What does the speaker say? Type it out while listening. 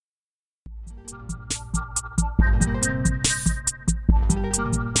Hello,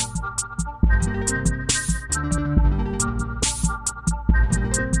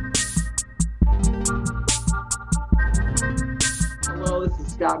 this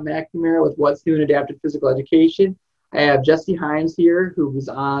is Scott McNamara with What's New in Adaptive Physical Education. I have Jessie Hyams here, who was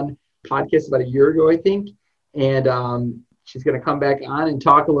on podcast about a year ago, I think, and she's going to come back on and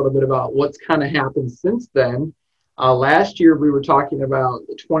talk a little bit about what's kind of happened since then. Last year, we were talking about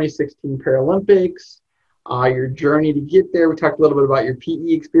the 2016 Paralympics, your journey to get there. We talked a little bit about your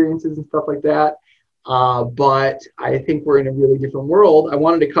PE experiences and stuff like that, but I think we're in a really different world. I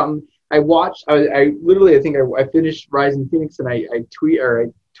wanted to come. I finished Rising Phoenix, and I tweet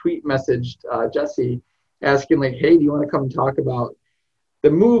messaged Jessie asking, like, hey, do you want to come and talk about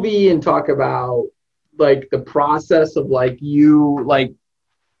the movie and talk about like the process of like you, like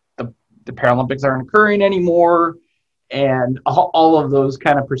the Paralympics aren't occurring anymore and all of those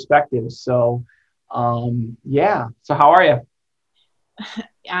kind of perspectives. So yeah. So how are you?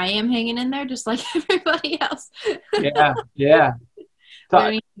 I am hanging in there just like everybody else. Yeah.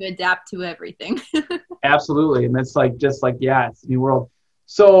 Learning to adapt to everything. Absolutely. And it's like, just like, yeah, it's a new world.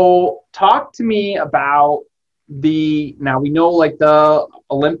 So talk to me about now we know like the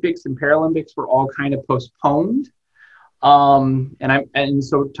Olympics and Paralympics were all kind of postponed.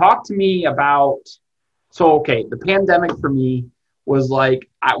 So talk to me about, the pandemic for me was like,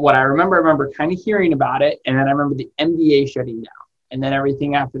 I remember kind of hearing about it. And then I remember the NBA shutting down. And then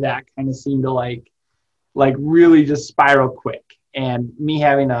everything after that kind of seemed to like really just spiral quick. And me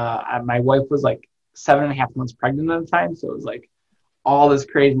having my wife was like 7.5 months pregnant at the time. So it was like all this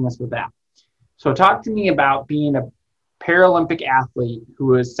craziness with that. So talk to me about being a Paralympic athlete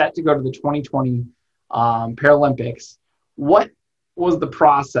who is set to go to the 2020 Paralympics. What was the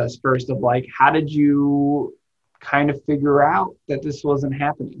process first of like, how did you kind of figure out that this wasn't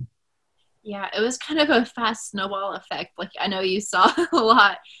happening? Yeah, it was kind of a fast snowball effect. Like I know you saw a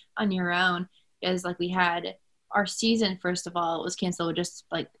lot on your own because like we had our season, first of all, it was canceled just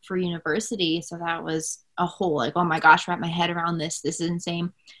like for university. So that was a whole like, oh my gosh, wrap my head around this. This is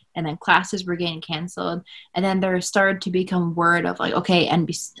insane. And then classes were getting canceled. And then there started to become word of like, okay, NBA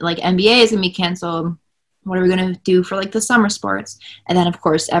is going to be canceled. What are we going to do for like the summer sports? And then of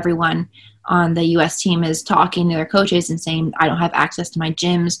course, everyone on the US team is talking to their coaches and saying, I don't have access to my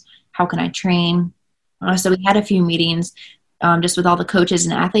gyms. How can I train? So we had a few meetings just with all the coaches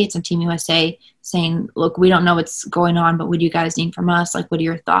and athletes on Team USA saying, look, we don't know what's going on, but what do you guys need from us? Like, what are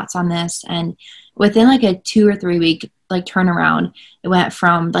your thoughts on this? And within like a 2 or 3 week like turnaround, it went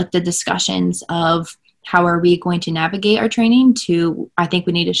from like the discussions of how are we going to navigate our training to, I think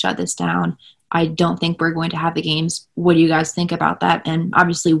we need to shut this down. I don't think we're going to have the games. What do you guys think about that? And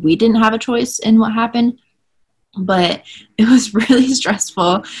obviously we didn't have a choice in what happened. But it was really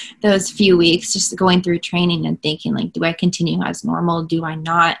stressful those few weeks just going through training and thinking like, do I continue as normal? Do I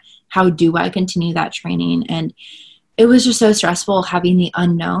not? How do I continue that training? And it was just so stressful having the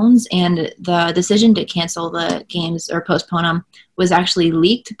unknowns, and the decision to cancel the games or postpone them was actually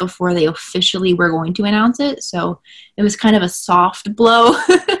leaked before they officially were going to announce it. So it was kind of a soft blow.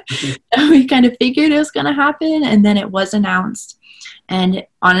 We kind of figured it was going to happen, and then it was announced. And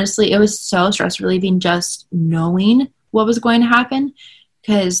honestly, it was so stress relieving just knowing what was going to happen,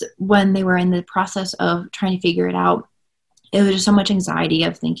 because when they were in the process of trying to figure it out, it was just so much anxiety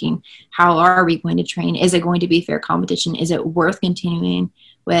of thinking, how are we going to train? Is it going to be fair competition? Is it worth continuing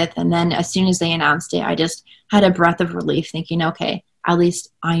with? And then as soon as they announced it, I just had a breath of relief thinking, okay, at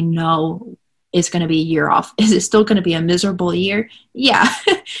least I know it's going to be a year off. Is it still going to be a miserable year? Yeah.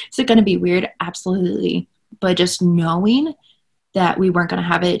 Is it going to be weird? Absolutely. But just knowing that we weren't going to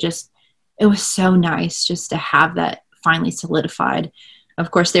have it, it was so nice just to have that finally solidified. Of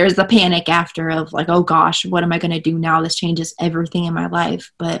course, there's the panic after of like, oh gosh, what am I going to do now? This changes everything in my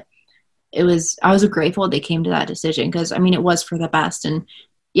life. But I was grateful they came to that decision, because I mean, it was for the best, and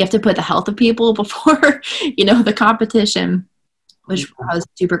you have to put the health of people before, the competition, which I was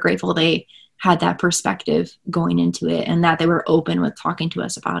super grateful they had that perspective going into it, and that they were open with talking to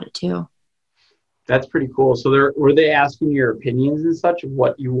us about it too. That's pretty cool. So were they asking your opinions and such of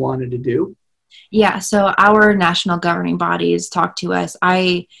what you wanted to do? Yeah, so our national governing bodies talked to us.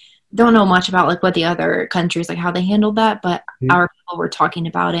 I don't know much about like what the other countries, like how they handled that, but our people were talking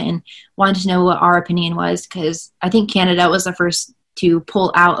about it and wanted to know what our opinion was, because I think Canada was the first to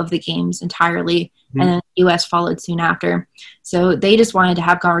pull out of the games entirely, and then the US followed soon after. So they just wanted to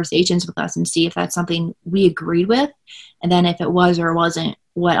have conversations with us and see if that's something we agreed with, and then if it was or wasn't,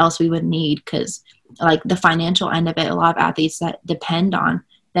 what else we would need, because like the financial end of it, a lot of athletes that depend on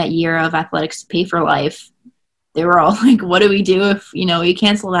that year of athletics to pay for life, they were all like, what do we do if, we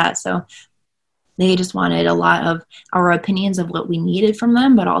cancel that? So They just wanted a lot of our opinions of what we needed from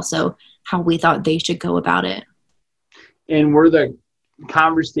them, but also how we thought they should go about it. And were the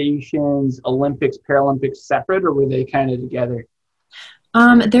conversations Olympics, Paralympics separate, or were they kind of together?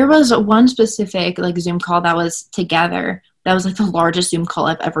 There was one specific like Zoom call that was together. That was like the largest Zoom call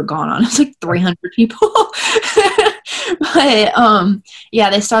I've ever gone on. It was like 300 people. But yeah,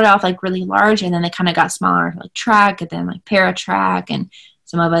 they started off like really large, and then they kind of got smaller, like track, and then like para track, and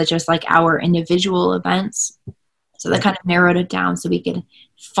some of it just like our individual events. So that kind of narrowed it down so we could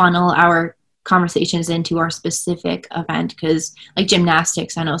funnel our conversations into our specific event. Because like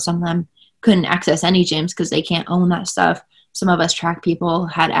gymnastics, I know some of them couldn't access any gyms because they can't own that stuff. Some of us track people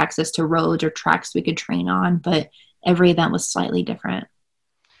had access to roads or tracks we could train on, but every event was slightly different.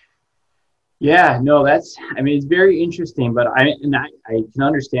 Yeah, no, I mean, it's very interesting, but I can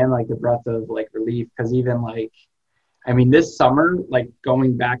understand like the breath of like relief, because even like, I mean, this summer, like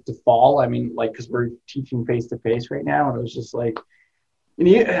going back to fall, I mean, like, because we're teaching face to face right now, and it was just like,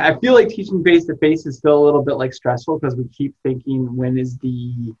 I feel like teaching face to face is still a little bit like stressful because we keep thinking when is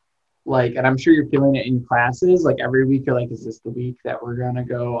the like, and I'm sure you're feeling it in classes, like every week you're like, is this the week that we're gonna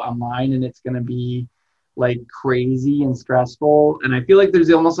go online and it's gonna be like crazy and stressful? And I feel like there's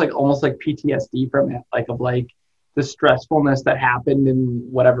almost like PTSD from it, like of like the stressfulness that happened in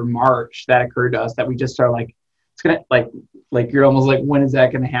whatever March that occurred to us, that we just are like, it's gonna like you're almost like, when is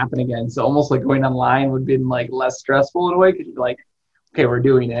that gonna happen again? So almost like going online would be like less stressful in a way, because you're like, okay, we're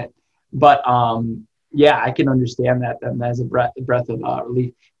doing it. But yeah, I can understand that then as a breath of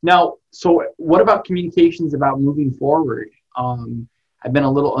relief. Now, so what about communications about moving forward? I've been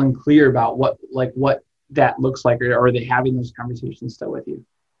a little unclear about what that looks like, or are they having those conversations still with you?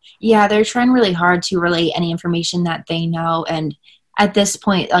 Yeah, they're trying really hard to relay any information that they know. And at this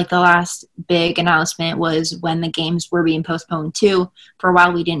point, like the last big announcement was when the games were being postponed too. For a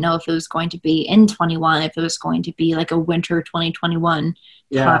while, we didn't know if it was going to be in 21, if it was going to be like a winter 2021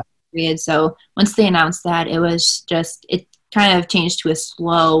 time period. So once they announced that, it kind of changed to a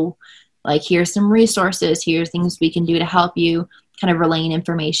slow, like, here's some resources, here's things we can do to help you, kind of relaying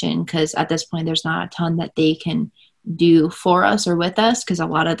information. Because at this point, there's not a ton that they can do for us or with us, because a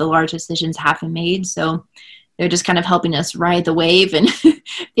lot of the large decisions haven't made. So they're just kind of helping us ride the wave and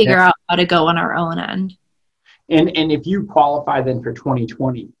figure out how to go on our own end. And if you qualify then for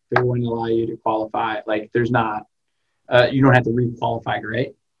 2020, they wouldn't allow you to qualify. Like there's not, you don't have to re-qualify,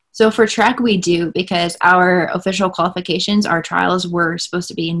 right? So for track, we do, because our official qualifications, our trials were supposed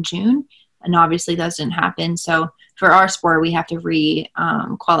to be in June, and obviously that didn't happen. So for our sport, we have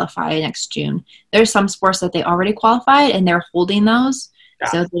to qualify next June. There's some sports that they already qualified and they're holding those. Yeah.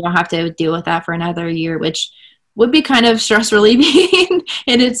 So they don't have to deal with that for another year, which would be kind of stress relieving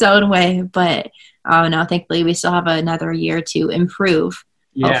in its own way. But no, thankfully we still have another year to improve.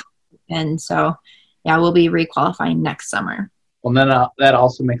 Yeah. And so, yeah, we'll be re-qualifying next summer. Well, then that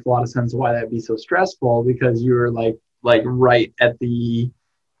also makes a lot of sense why that'd be so stressful, because you were like right at the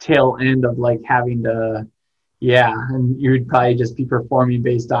tail end of like having to, and you'd probably just be performing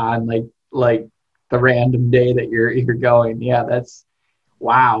based on like the random day that you're going. Yeah, that's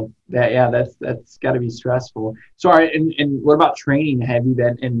wow. That's got to be stressful. So, all right, and what about training? Have you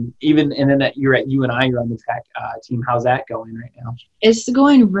been, and even and then you're at UNI, you're on the track team. How's that going right now? It's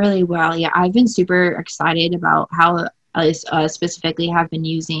going really well. Yeah, I've been super excited about how specifically have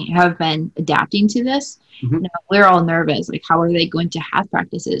been adapting to this. Mm-hmm. You know, we're all nervous, like how are they going to have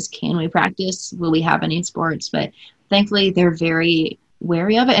practices? Can we practice? Will we have any sports? But thankfully they're very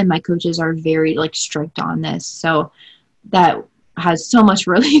wary of it, and my coaches are very like strict on this, so that has so much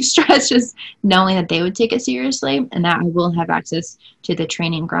relief stress just knowing that they would take it seriously, and that I will have access to the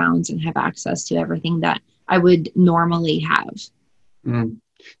training grounds and have access to everything that I would normally have. Mm.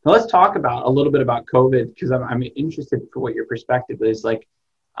 Now let's talk about a little bit about COVID, because I'm interested for what your perspective is. Like,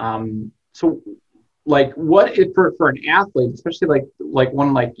 so like what if for an athlete, especially like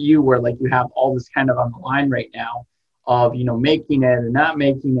one like you, where like you have all this kind of on the line right now of, you know, making it and not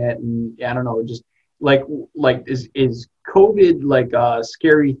making it, and I don't know, just like is COVID like a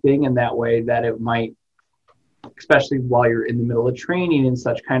scary thing in that way, that it might, especially while you're in the middle of training and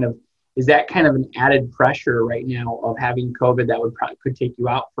such, kind of, is that kind of an added pressure right now of having COVID that could take you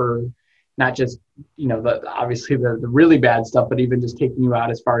out for not just, you know, obviously the really bad stuff, but even just taking you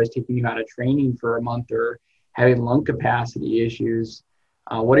out as far as taking you out of training for a month, or having lung capacity issues?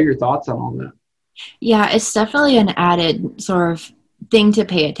 What are your thoughts on all that? Yeah, it's definitely an added sort of thing to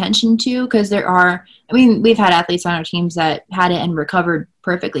pay attention to, because we've had athletes on our teams that had it and recovered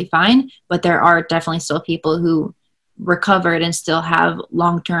perfectly fine, but there are definitely still people who recovered and still have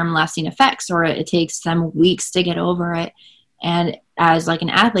long-term lasting effects, or it takes them weeks to get over it. And as like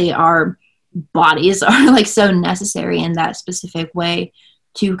an athlete, our bodies are like so necessary in that specific way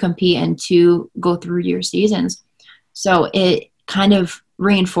to compete and to go through your seasons. So it kind of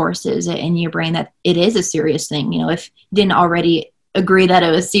reinforces it in your brain that it is a serious thing. If you didn't already agree that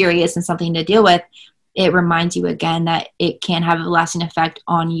it was serious and something to deal with, it reminds you again that it can have a lasting effect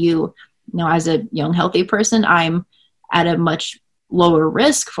on you. As a young, healthy person, I'm at a much lower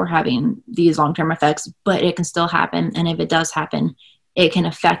risk for having these long-term effects, but it can still happen. And if it does happen, it can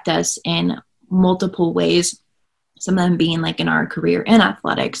affect us in multiple ways, some of them being like in our career in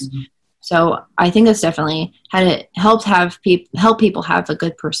athletics. Mm-hmm. So I think that's definitely helped help people have a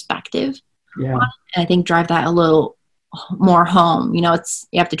good perspective. Yeah. And I think drive that a little more home. You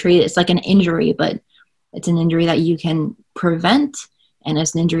have to treat it, it's like an injury, but it's an injury that you can prevent. And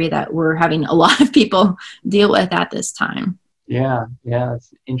it's an injury that we're having a lot of people deal with at this time. Yeah.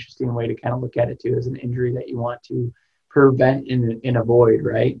 That's an interesting way to kind of look at it too, as an injury that you want to prevent and avoid,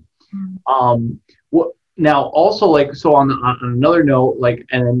 right? Mm-hmm. Now also, like, so on another note, like,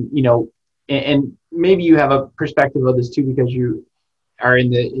 and then, and maybe you have a perspective of this too, because you are in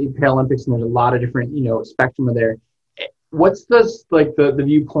the Paralympics and there's a lot of different, spectrum of there. What's the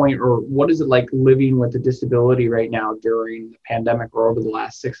viewpoint, or what is it like living with a disability right now during the pandemic or over the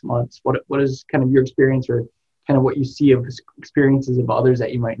last 6 months? What is kind of your experience, or kind of what you see of experiences of others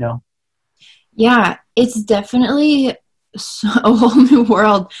that you might know? Yeah, it's definitely a whole new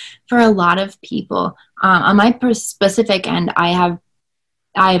world for a lot of people. On my specific end, I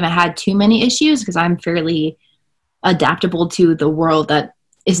haven't had too many issues because I'm fairly adaptable to the world that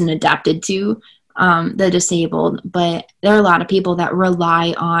isn't adapted to the disabled. But there are a lot of people that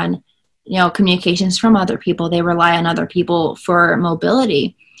rely on, communications from other people. They rely on other people for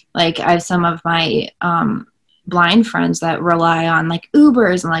mobility. Like I have some of my blind friends that rely on like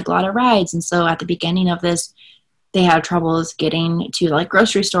Ubers and like a lot of rides. And so at the beginning of this, they had troubles getting to like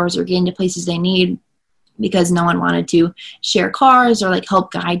grocery stores or getting to places they need because no one wanted to share cars or like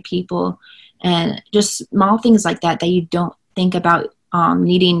help guide people, and just small things like that you don't think about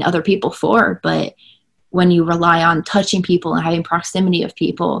needing other people for. But when you rely on touching people and having proximity of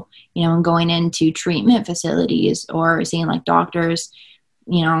people, and going into treatment facilities or seeing like doctors,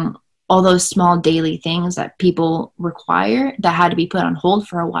 all those small daily things that people require that had to be put on hold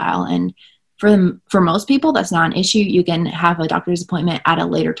for a while. And for most people, that's not an issue. You can have a doctor's appointment at a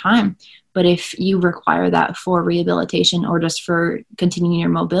later time. But if you require that for rehabilitation or just for continuing your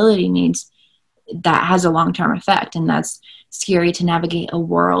mobility needs, that has a long-term effect. And that's scary to navigate a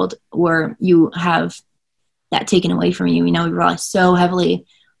world where you have that taken away from you. We rely so heavily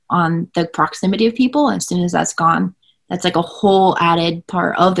on the proximity of people. And as soon as that's gone, that's like a whole added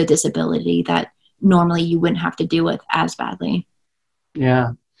part of the disability that normally you wouldn't have to deal with as badly.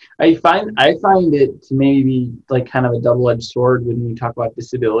 Yeah. I find it to maybe like kind of a double-edged sword when we talk about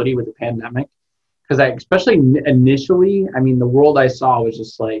disability with the pandemic, because especially initially, the world I saw was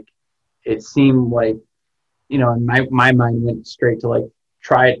just like, it seemed like, and my mind went straight to like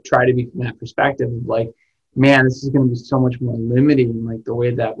try to be from that perspective of like, man, this is going to be so much more limiting, like the way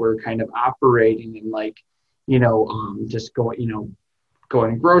that we're kind of operating, and like, just going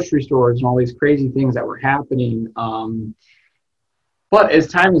to grocery stores and all these crazy things that were happening. But as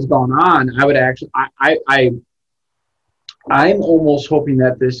time has gone on, I would actually, I'm almost hoping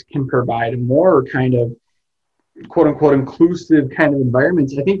that this can provide a more kind of quote unquote inclusive kind of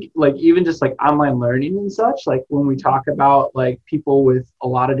environments. I think like even just like online learning and such, like when we talk about like people with a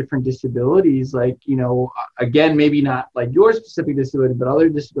lot of different disabilities, like, again, maybe not like your specific disability, but other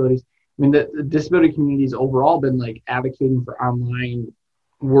disabilities. The disability community has overall been like advocating for online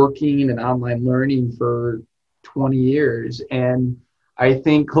working and online learning for 20 years. And I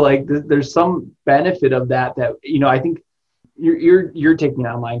think like there's some benefit of that, I think you're taking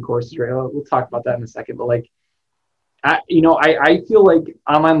online courses, right? We'll talk about that in a second, but like, I feel like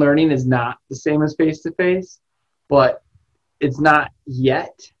online learning is not the same as face-to-face, but it's not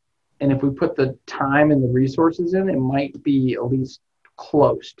yet. And if we put the time and the resources in, it might be at least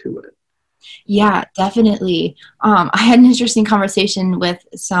close to it. Yeah, definitely. I had an interesting conversation with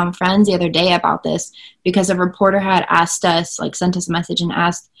some friends the other day about this, because a reporter had asked us, like sent us a message and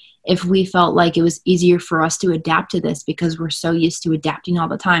asked if we felt like it was easier for us to adapt to this because we're so used to adapting all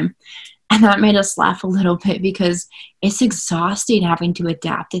the time. And that made us laugh a little bit, because it's exhausting having to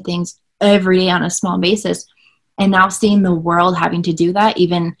adapt to things every day on a small basis. And now seeing the world having to do that,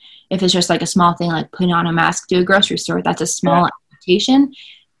 even if it's just like a small thing, like putting on a mask to a grocery store, that's a small adaptation.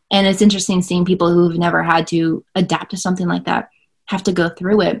 And it's interesting seeing people who've never had to adapt to something like that have to go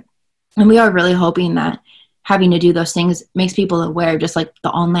through it. And we are really hoping that having to do those things makes people aware, just like the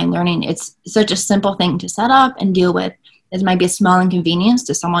online learning. It's such a simple thing to set up and deal with. It might be a small inconvenience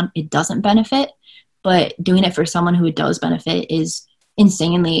to someone it doesn't benefit, but doing it for someone who it does benefit is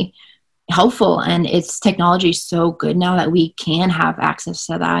insanely helpful. And it's technology so good now that we can have access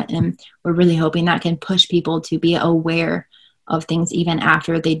to that. And we're really hoping that can push people to be aware of things even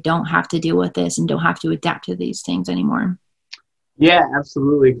after they don't have to deal with this and don't have to adapt to these things anymore. Yeah,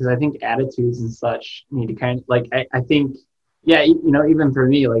 absolutely. Because I think attitudes and such need to kind of like, I think, yeah, even for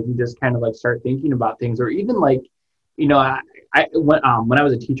me, like you just kind of like start thinking about things, or even like, when I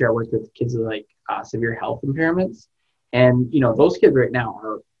was a teacher, I worked with kids with like severe health impairments. And, those kids right now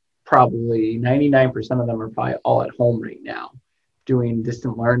are probably 99% of them are probably all at home right now doing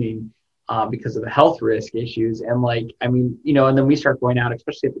distant learning because of the health risk issues. And like, I mean, and then we start going out,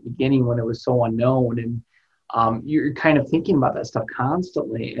 especially at the beginning when it was so unknown, and you're kind of thinking about that stuff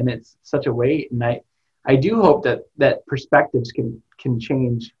constantly, and it's such a weight. And I do hope that perspectives can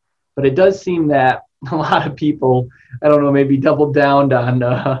change, but it does seem that a lot of people, I don't know, maybe doubled down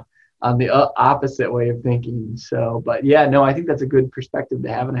on the opposite way of thinking. So, but yeah, no, I think that's a good perspective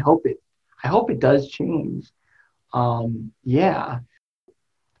to have, and I hope it does change. Yeah.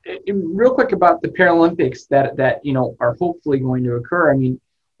 Real quick about the Paralympics that are hopefully going to occur. I mean,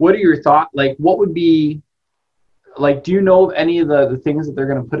 what are your thoughts? Like, what would be like? Do you know any of the things that they're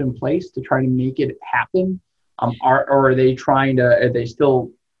going to put in place to try to make it happen? Are they are they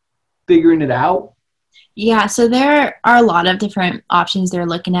still figuring it out? Yeah, so there are a lot of different options they're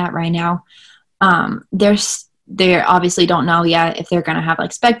looking at right now. They obviously don't know yet if they're going to have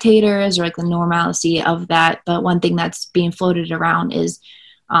like spectators or like the normalcy of that. But one thing that's being floated around is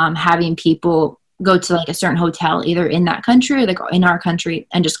having people go to like a certain hotel, either in that country or like in our country,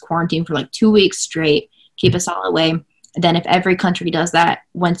 and just quarantine for like 2 weeks straight, keep us all away. And then if every country does that,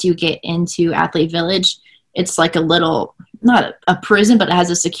 once you get into Athlete Village, it's like a little, not a prison, but it has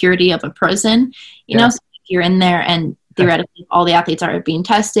a security of a prison, you know, so you're in there and theoretically all the athletes are being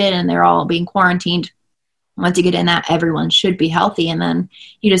tested and they're all being quarantined. Once you get in that, everyone should be healthy. And then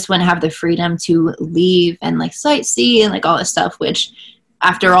you just wouldn't have the freedom to leave and like sightsee and like all this stuff, which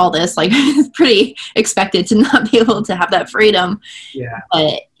after all this, like it's pretty expected to not be able to have that freedom. Yeah.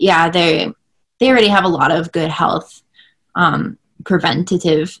 But yeah, they already have a lot of good health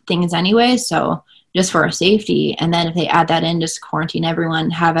preventative things anyway. So just for our safety. And then if they add that in, just quarantine everyone,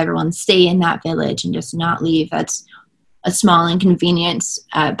 have everyone stay in that village and just not leave. That's a small inconvenience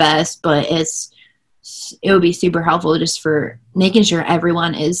at best, but it would be super helpful just for making sure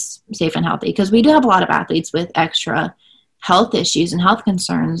everyone is safe and healthy. Because we do have a lot of athletes with extra health issues and health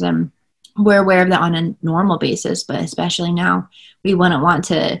concerns, and we're aware of that on a normal basis, but especially now we wouldn't want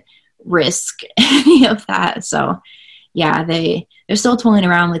to risk any of that. So yeah, they're still toying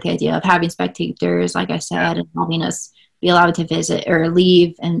around with the idea of having spectators, like I said, and having us be allowed to visit or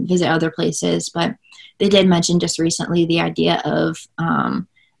leave and visit other places. But they did mention just recently the idea of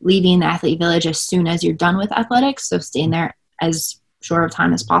leaving the Athlete Village as soon as you're done with athletics. So staying there as short of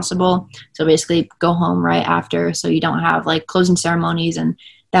time as possible. So basically go home right after, so you don't have like closing ceremonies and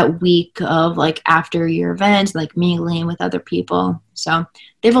that week of like after your event, like mingling with other people. So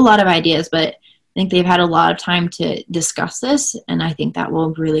they have a lot of ideas, but I think they've had a lot of time to discuss this, and I think that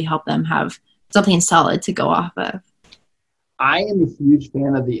will really help them have something solid to go off of. I am a huge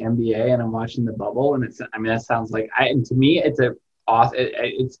fan of the NBA, and I'm watching the bubble, and that sounds like, and to me, it's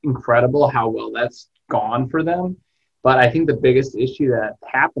incredible how well that's gone for them. But I think the biggest issue that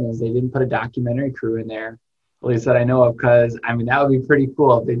happened is they didn't put a documentary crew in there, at least that I know of, because that would be pretty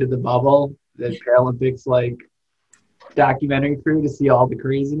cool if they did the bubble, the Paralympics, like documentary crew to see all the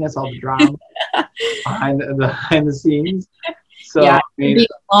craziness, all the drama behind the scenes. So yeah,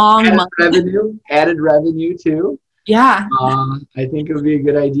 added revenue too. Yeah. I think it would be a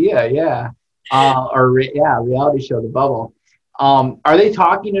good idea. Yeah. Reality show, the bubble. Are they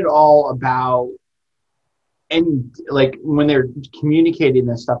talking at all about any, like when they're communicating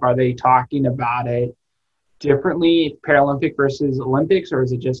this stuff, are they talking about it differently, Paralympic versus Olympics, or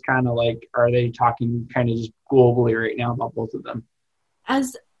is it just kind of like, are they talking kind of just globally right now about both of them?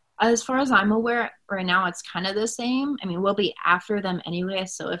 As far as I'm aware right now, it's kind of the same. I mean, we'll be after them anyway,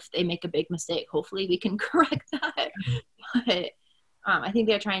 so if they make a big mistake, hopefully we can correct that. But I think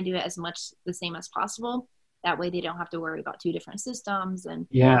they're trying to do it as much the same as possible. That way they don't have to worry about two different systems and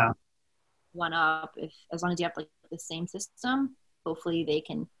one up. As long as you have like the same system, hopefully they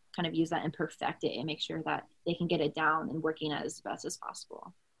can kind of use that and perfect it and make sure that they can get it down and working as best as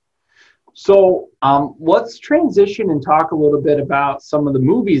possible. So let's transition and talk a little bit about some of the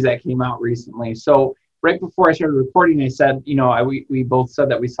movies that came out recently. So right before I started recording, I said, we both said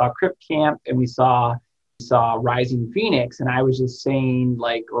that we saw Crip Camp and we saw Rising Phoenix. And I was just saying,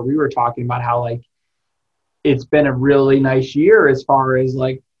 we were talking about how, it's been a really nice year as far as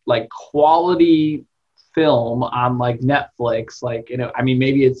like quality film on like Netflix. Like, you know, I mean,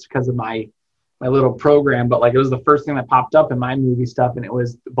 maybe it's because of my little program, but like it was the first thing that popped up in my movie stuff, and it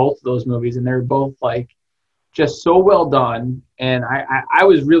was both of those movies, and they're both like just so well done, and I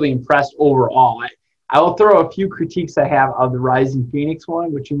was really impressed overall. I will throw a few critiques I have of the Rising Phoenix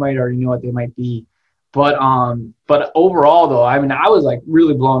one, which you might already know what they might be, but overall though, I mean, I was like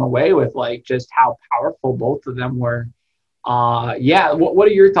really blown away with like just how powerful both of them were. Yeah, what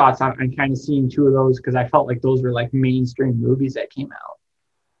are your thoughts on kind of seeing two of those? Because I felt like those were like mainstream movies that came out.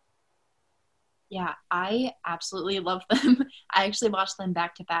 Yeah, I absolutely love them. I actually watched them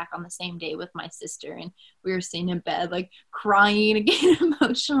back to back on the same day with my sister, and we were sitting in bed like crying and getting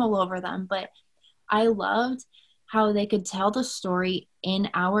emotional over them. But I loved how they could tell the story in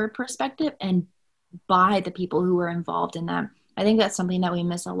our perspective and by the people who were involved in them. I think that's something that we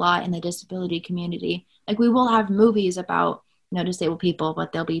miss a lot in the disability community. Like, we will have movies about, you know, disabled people,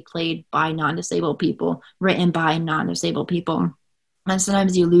 but they'll be played by non-disabled people, written by non-disabled people. And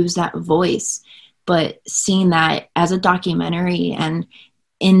sometimes you lose that voice. But seeing that as a documentary and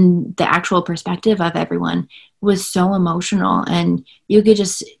in the actual perspective of everyone was so emotional, and you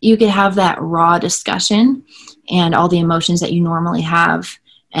could have that raw discussion and all the emotions that you normally have,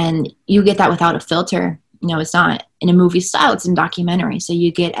 and you get that without a filter. You know, it's not in a movie style, it's in documentary, so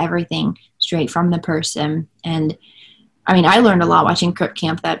you get everything straight from the person. And I mean, I learned a lot watching Crip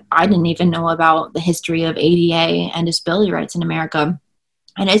Camp that I didn't even know about the history of ADA and disability rights in America.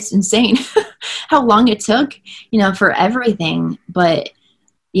 And it's insane how long it took, you know, for everything. But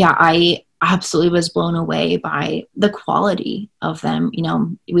yeah, I absolutely was blown away by the quality of them. You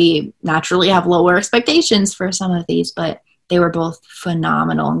know, we naturally have lower expectations for some of these, but they were both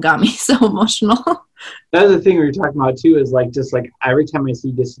phenomenal and got me so emotional. That's the thing we were talking about too, is like, just like every time I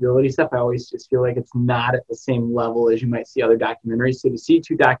see disability stuff, I always just feel like it's not at the same level as you might see other documentaries. So to see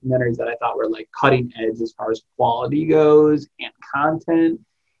two documentaries that I thought were like cutting edge as far as quality goes and content.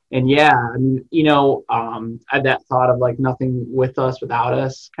 And yeah, I mean, you know, I had that thought of like nothing with us without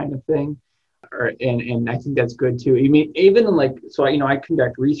us kind of thing. And I think that's good too. I mean, even like, so, you know, I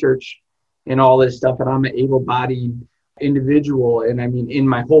conduct research and all this stuff, and I'm an able-bodied individual. And I mean, in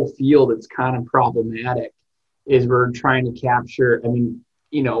my whole field, it's kind of problematic is we're trying to capture, I mean,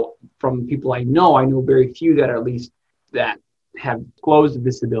 you know, from people I know very few that are at least that have disclosed a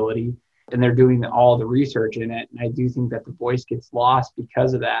disability, and they're doing all the research in it. And I do think that the voice gets lost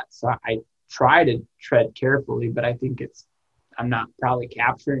because of that. So I try to tread carefully, but I think I'm not probably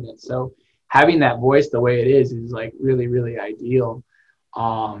capturing it. So having that voice the way it is like really, really ideal.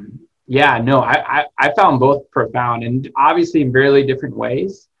 Yeah, no, I found both profound, and obviously in very different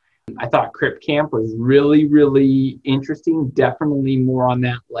ways. I thought Crip Camp was really, really interesting. Definitely more on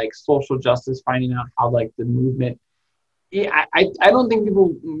that like social justice, finding out how like the movement. Yeah, I don't think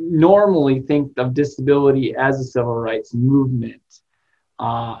people normally think of disability as a civil rights movement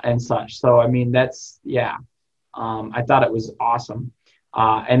and such. So I mean, that's I thought it was awesome.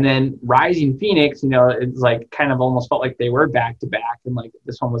 And then Rising Phoenix, you know, it's like kind of almost felt like they were back to back, and like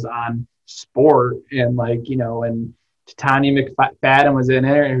this one was on sport, and like, you know, and Tanya McFadden was in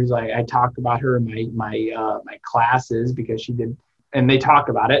it, and it was like, I talk about her in my classes because she did, and they talk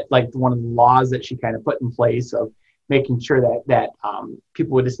about it like one of the laws that she kind of put in place of making sure that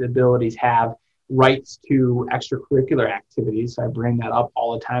people with disabilities have rights to extracurricular activities. So I bring that up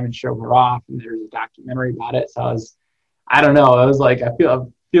all the time and show her off, and there's a documentary about it. So I don't know. I was like,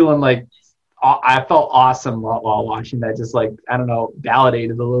 I'm feeling like I felt awesome while watching that. Just like, I don't know,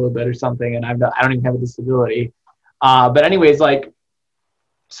 validated a little bit or something. And I don't even have a disability. But anyways, like,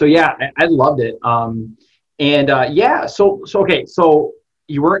 so yeah, I loved it. Yeah. So okay. So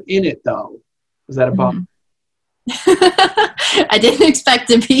you weren't in it though. Was that a bump? Mm-hmm. I didn't expect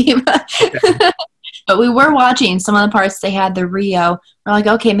to be, but we were watching some of the parts they had the Rio. We're like,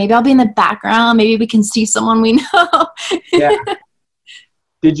 okay, maybe I'll be in the background. Maybe we can see someone we know. Yeah.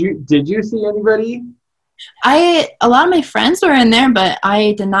 Did you see anybody? A lot of my friends were in there, but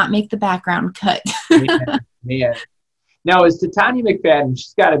I did not make the background cut. Man. Now, is Tanya McFadden,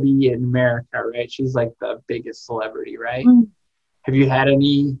 she's got to be in America, right? She's like the biggest celebrity, right? Mm-hmm. Have you had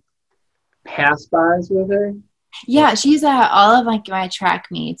any pass-bys with her? Yeah, she's at all of like my track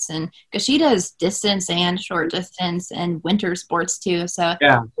meets, and because she does distance and short distance and winter sports too. So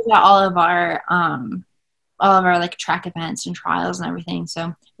yeah, she's at all of our like track events and trials and everything.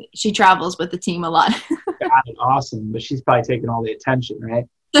 So she travels with the team a lot. Got it. Awesome. But she's probably taking all the attention, right?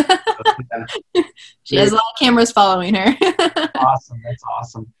 She has a lot of cameras following her. Awesome. That's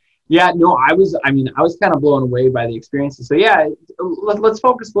awesome. Yeah, no, I was kind of blown away by the experiences. So yeah, let's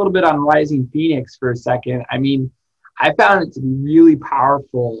focus a little bit on Rising Phoenix for a second. I mean, I found it to be really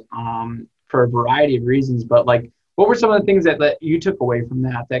powerful for a variety of reasons, but like, what were some of the things that you took away from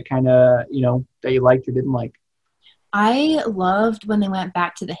that kind of, that you liked or didn't like? I loved when they went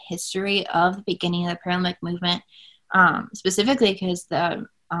back to the history of the beginning of the Paralympic movement, specifically because the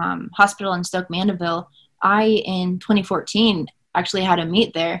hospital in Stoke Mandeville, in 2014, actually had a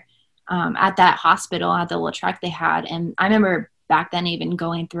meet there at that hospital, at the little track they had. And I remember back then even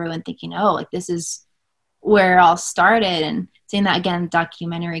going through and thinking, oh, like this is where it all started. And seeing that again,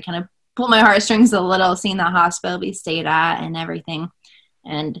 documentary kind of pulled my heartstrings a little, seeing that hospital we stayed at and everything.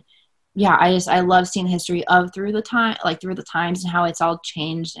 And yeah, I love seeing the history of through the times and how it's all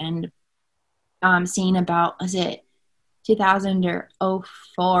changed, and seeing about, was it 2000 or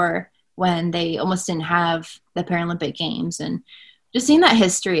 '04 when they almost didn't have the Paralympic Games, and just seeing that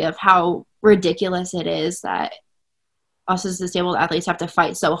history of how ridiculous it is that us as disabled athletes have to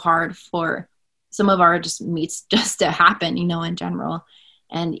fight so hard for some of our just meets just to happen, in general.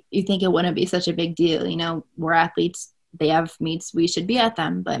 And you think it wouldn't be such a big deal, we're athletes, they have meets, we should be at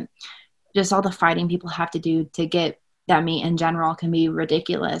them, but just all the fighting people have to do to get that meet in general can be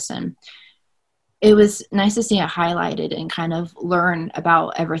ridiculous. And it was nice to see it highlighted and kind of learn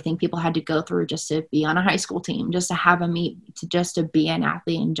about everything people had to go through just to be on a high school team, just to have a meet, just to be an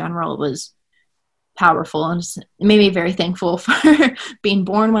athlete in general was powerful, and just made me very thankful for being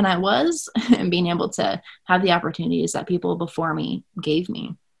born when I was and being able to have the opportunities that people before me gave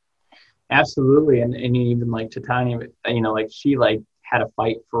me. Absolutely. And even like Titania, like she like had a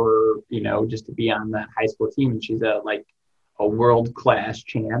fight for, just to be on that high school team. And she's a world-class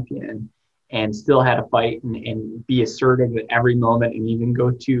champion, and still had to fight and be assertive at every moment, and even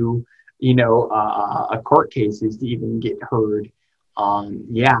go to, a court cases to even get heard.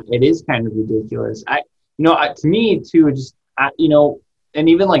 Yeah, it is kind of ridiculous. To me too, and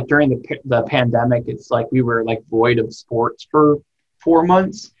even like during the pandemic, it's like we were like void of sports for 4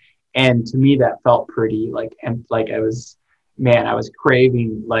 months. And to me, that felt pretty and I was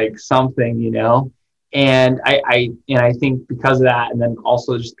craving like something, and I think because of that, and then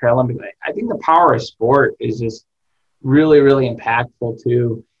also just Paralympic, I think the power of sport is just really, really impactful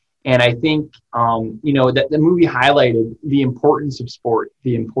too. And I think, that the movie highlighted the importance of sport,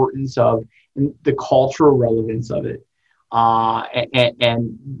 the importance of the cultural relevance of it.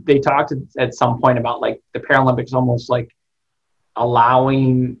 And they talked at some point about like the Paralympics almost like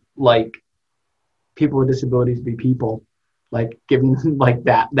allowing like people with disabilities to be people, like giving them like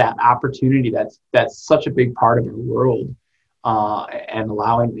that opportunity that's such a big part of our world, and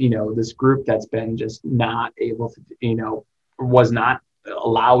allowing this group that's been just not able to was not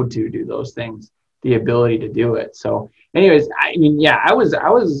allowed to do those things, the ability to do it. So anyways, I mean, yeah, I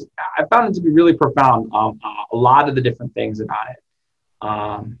found it to be really profound, a lot of the different things about it.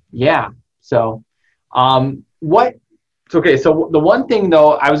 Yeah, so what okay, so the one thing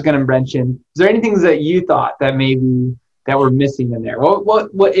though I was going to mention, is there any things that you thought that maybe that were missing in there?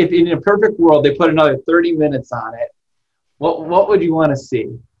 What if in a perfect world they put another 30 minutes on it, what would you want to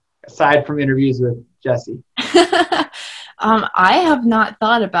see aside from interviews with Jessie? I have not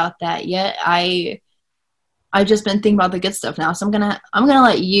thought about that yet. I just been thinking about the good stuff now, so I'm gonna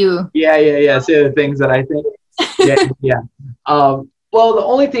let you. Yeah. Say the things that I think. Yeah. Well, the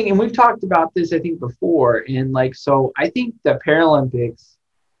only thing, and we've talked about this, I think, before, and like, so I think what the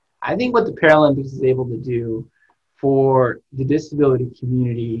Paralympics is able to do for the disability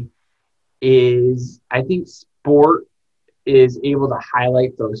community is, I think sport is able to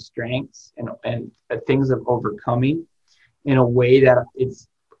highlight those strengths and things of overcoming in a way that it's,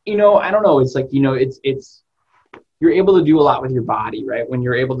 I don't know, it's like, it's, you're able to do a lot with your body, right? When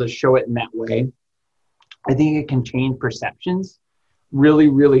you're able to show it in that way, I think it can change perceptions really,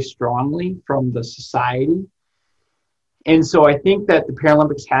 really strongly from the society. And so I think that the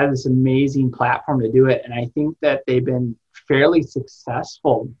Paralympics has this amazing platform to do it. And I think that they've been fairly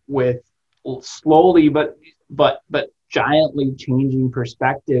successful with slowly, but giantly changing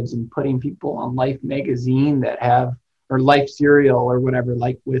perspectives and putting people on Life magazine or Life Serial or whatever,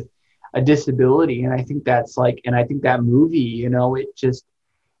 like with a disability. And I think that's like, and I think that movie, it just,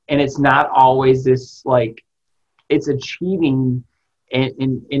 and it's not always this, like, it's achieving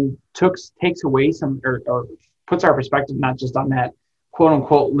and takes away some, or puts our perspective not just on that quote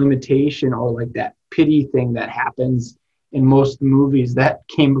unquote limitation or like that pity thing that happens in most movies that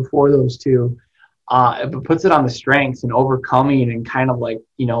came before those two, but puts it on the strengths and overcoming and kind of like,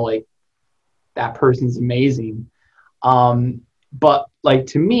 like that person's amazing. But like,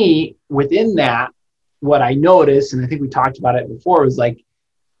 to me, within that, what I noticed, and I think we talked about it before, was like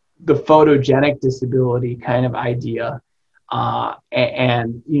the photogenic disability kind of idea.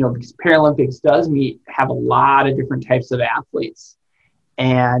 And, because Paralympics does have a lot of different types of athletes.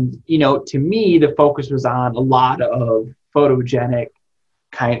 And, to me, the focus was on a lot of photogenic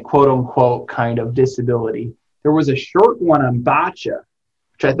quote unquote, kind of disability. There was a short one on bocce,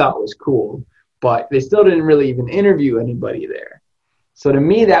 which I thought was cool, but they still didn't really even interview anybody there. So to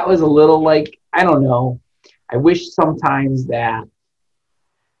me, that was a little like, I don't know. I wish sometimes that,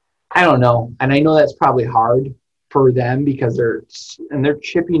 I don't know. And I know that's probably hard for them because they're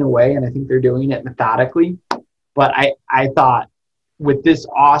chipping away, and I think they're doing it methodically. But I thought with this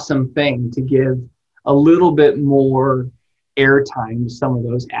awesome thing to give a little bit more airtime to some of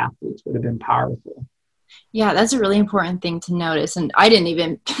those athletes would have been powerful. Yeah, that's a really important thing to notice. And I didn't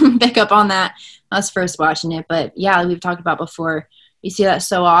even pick up on that when I was first watching it. But yeah, we've talked about before. You see that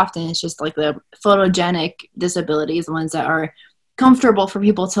so often. It's just like the photogenic disabilities, the ones that are comfortable for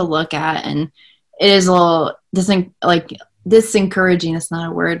people to look at. And it is a little disencouraging. It's not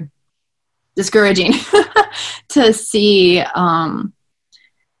a word. Discouraging to see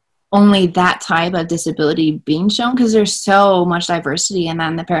only that type of disability being shown, because there's so much diversity in that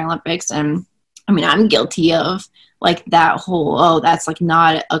in the Paralympics. And I mean, I'm guilty of like that whole, that's like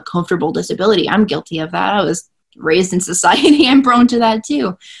not a comfortable disability. I'm guilty of that. I was raised in society. I'm prone to that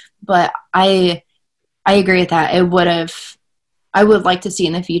too. But I agree with that. I would like to see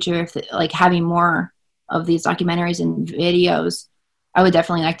in the future, if like having more of these documentaries and videos, I would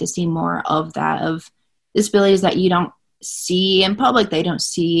definitely like to see more of that, of disabilities that you don't see in public, they don't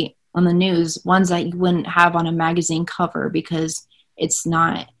see on the news, ones that you wouldn't have on a magazine cover because it's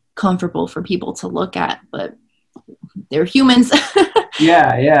not comfortable for people to look at, but they're humans.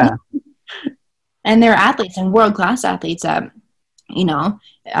 Yeah. And they're athletes, and world-class athletes at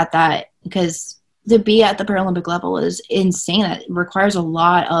that, because to be at the Paralympic level is insane. It requires a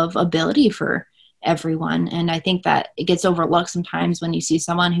lot of ability for everyone. And I think that it gets overlooked sometimes when you see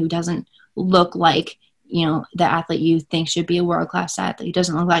someone who doesn't look like, the athlete you think should be a world-class athlete. He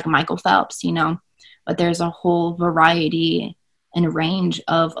doesn't look like Michael Phelps, but there's a whole variety and range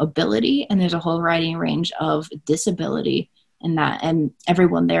of ability, and there's a whole variety and range of disability in that. And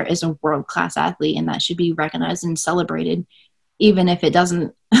everyone there is a world-class athlete, and that should be recognized and celebrated, even if it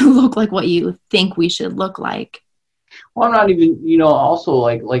doesn't look like what you think we should look like. Well, I'm not even, also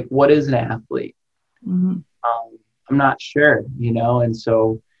like what is an athlete? Mm-hmm. I'm not sure, and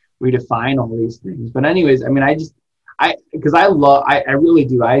so we define all these things. But anyways, I mean, I really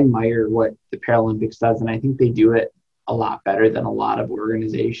do. I admire what the Paralympics does, and I think they do it a lot better than a lot of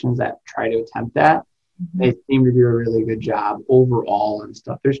organizations that try to attempt that. Mm-hmm. They seem to do a really good job overall and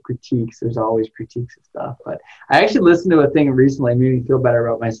stuff. There's critiques. There's always critiques and stuff. But I actually listened to a thing recently, made me feel better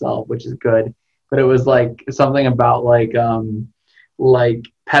about myself, which is good. But it was like something about like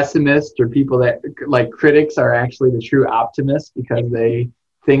pessimists, or people that like critics are actually the true optimists because they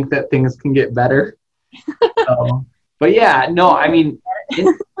think that things can get better. So, but yeah, no, I mean,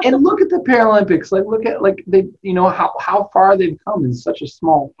 and look at the Paralympics. Like, look at they, how far they've come in such a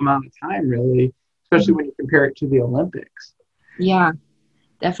small amount of time, really, especially when you compare it to the Olympics. Yeah,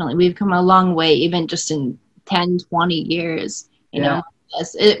 definitely. We've come a long way, even just in 10, 20 years. You know,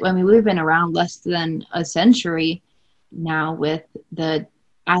 we've been around less than a century now with the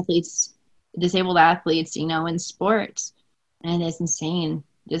athletes, disabled athletes, in sports. And it's insane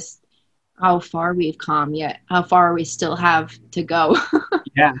just how far we've come, yet how far we still have to go.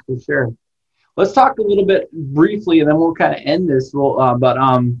 Yeah, for sure. Let's talk a little bit briefly, and then we'll kind of end this.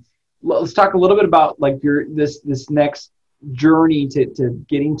 Let's talk a little bit about like this next journey to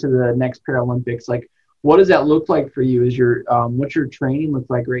getting to the next Paralympics. Like, what does that look like for you? What's your training look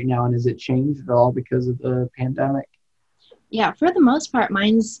like right now, and has it changed at all because of the pandemic? Yeah, for the most part,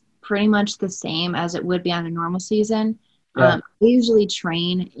 mine's pretty much the same as it would be on a normal season. Yeah. I usually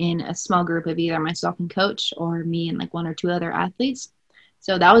train in a small group of either myself and coach, or me and like one or two other athletes.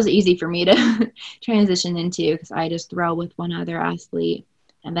 So that was easy for me to transition into, because I just throw with one other athlete.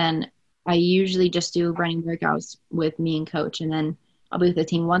 And then I usually just do running workouts with me and coach. And then I'll be with the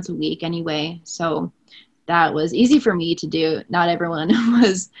team once a week anyway. So that was easy for me to do. Not everyone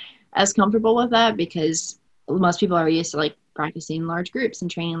was as comfortable with that, because most people are used to like practicing large groups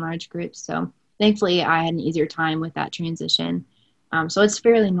and training large groups. So thankfully I had an easier time with that transition. So it's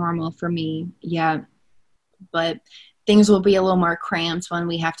fairly normal for me. Yeah. But things will be a little more cramped when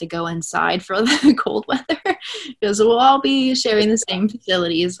we have to go inside for the cold weather, because we'll all be sharing the same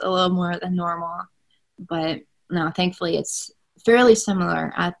facilities a little more than normal. But no, thankfully it's fairly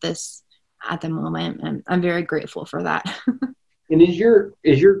similar at the moment. And I'm very grateful for that. And is your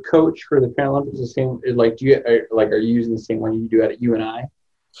coach for the Paralympics the same? Like, are you using the same one you do at UNI?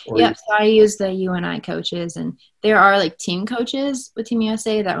 Or Yep. So I use the UNI coaches, and there are like team coaches with Team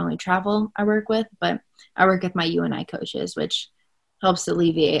USA that only travel I work with, but I work with my UNI coaches, which helps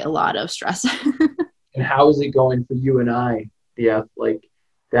alleviate a lot of stress. and how is it going for you and I? Yeah, like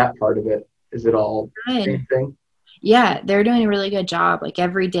that part of it. Is it all the Good. same thing? Yeah, they're doing a really good job. Like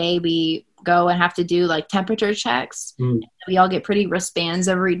every day we go and have to do like temperature checks. Mm. We all get pretty wristbands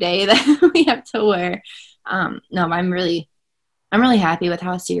every day that we have to wear. No, I'm really happy with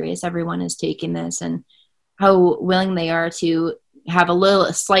how serious everyone is taking this and how willing they are to have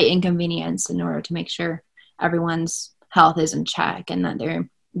a slight inconvenience in order to make sure everyone's health is in check and that they're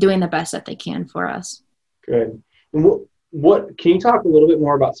doing the best that they can for us. Good. And what can you talk a little bit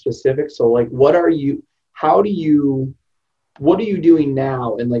more about specifics? So like what are you doing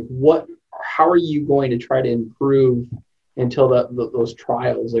now, and like how are you going to try to improve until those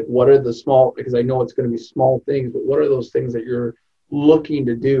trials? Like what are the small, because I know it's going to be small things, but what are those things that you're looking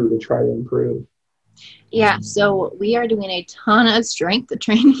to do to try to improve? Yeah, so we are doing a ton of strength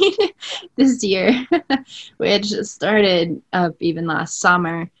training this year, which started up even last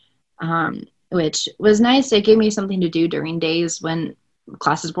summer, which was nice. It gave me something to do during days when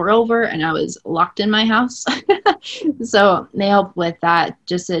classes were over and I was locked in my house. So they help with that,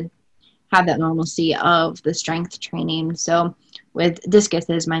 just to have that normalcy of the strength training. So with discus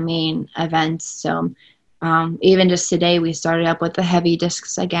is my main event. So even just today, we started up with the heavy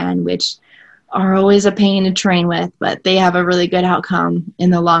discs again, which are always a pain to train with, but they have a really good outcome in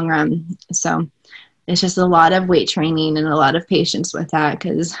the long run. So it's just a lot of weight training and a lot of patience with that,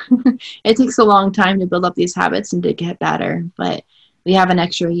 because it takes a long time to build up these habits and to get better. But we have an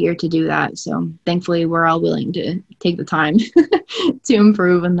extra year to do that. So thankfully, we're all willing to take the time to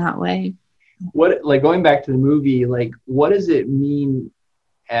improve in that way. What, like going back to the movie, like what does it mean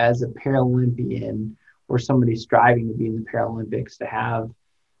as a Paralympian or somebody striving to be in the Paralympics to have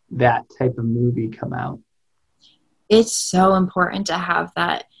that type of movie come out? It's so important to have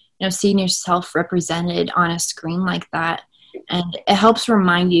that, seeing yourself represented on a screen like that. And it helps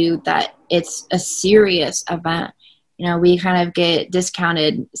remind you that it's a serious event. We kind of get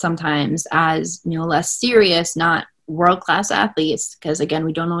discounted sometimes as, less serious, not world-class athletes, because again,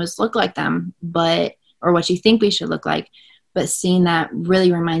 we don't always look like them, or what you think we should look like. But seeing that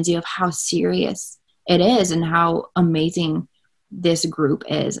really reminds you of how serious it is and how amazing this group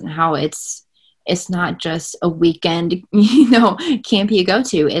is, and how it's not just a weekend, camp you go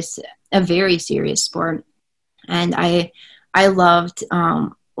to. It's a very serious sport. And I loved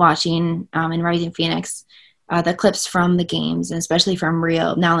watching in Rising Phoenix the clips from the games, and especially from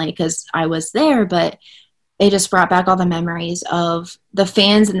Rio, not only because I was there, but it just brought back all the memories of the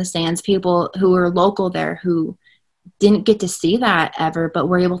fans in the stands, people who were local there who didn't get to see that ever, but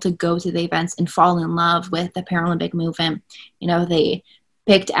were able to go to the events and fall in love with the Paralympic movement. They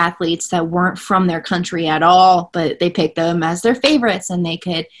picked athletes that weren't from their country at all, but they picked them as their favorites and they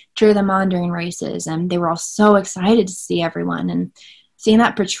could cheer them on during races. And they were all so excited to see everyone. And seeing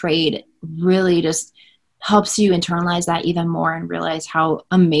that portrayed really just helps you internalize that even more and realize how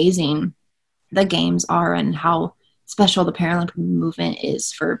amazing the games are and how special the Paralympic movement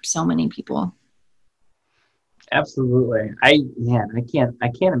is for so many people. Absolutely. I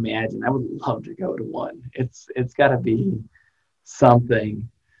can't imagine. I would love to go to one. It's got to be something.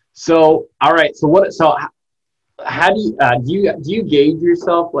 So, all right. So how do you gauge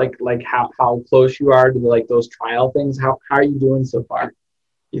yourself like how close you are to like those trial things? How are you doing so far?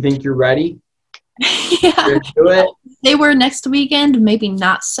 You think you're ready? Yeah. Do it? They were next weekend, maybe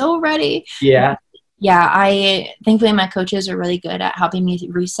not so ready. Yeah. Yeah, thankfully my coaches are really good at helping me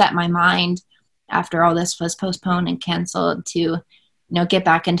reset my mind after all this was postponed and canceled to, get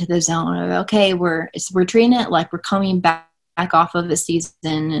back into the zone of, okay, we're treating it like we're coming back off of a season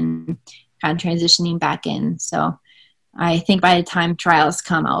and kind of transitioning back in. So I think by the time trials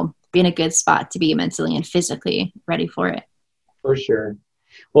come, I'll be in a good spot to be mentally and physically ready for it. For sure.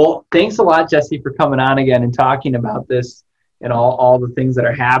 Well, thanks a lot, Jesse, for coming on again and talking about this and all the things that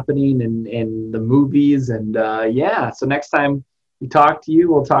are happening and the movies. And so next time we talk to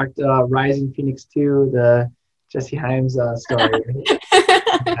you, we'll talk Rising Phoenix 2, the Jesse Hyams story.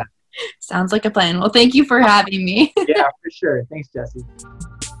 Sounds like a plan. Well, thank you for having me. Yeah, for sure. Thanks, Jesse.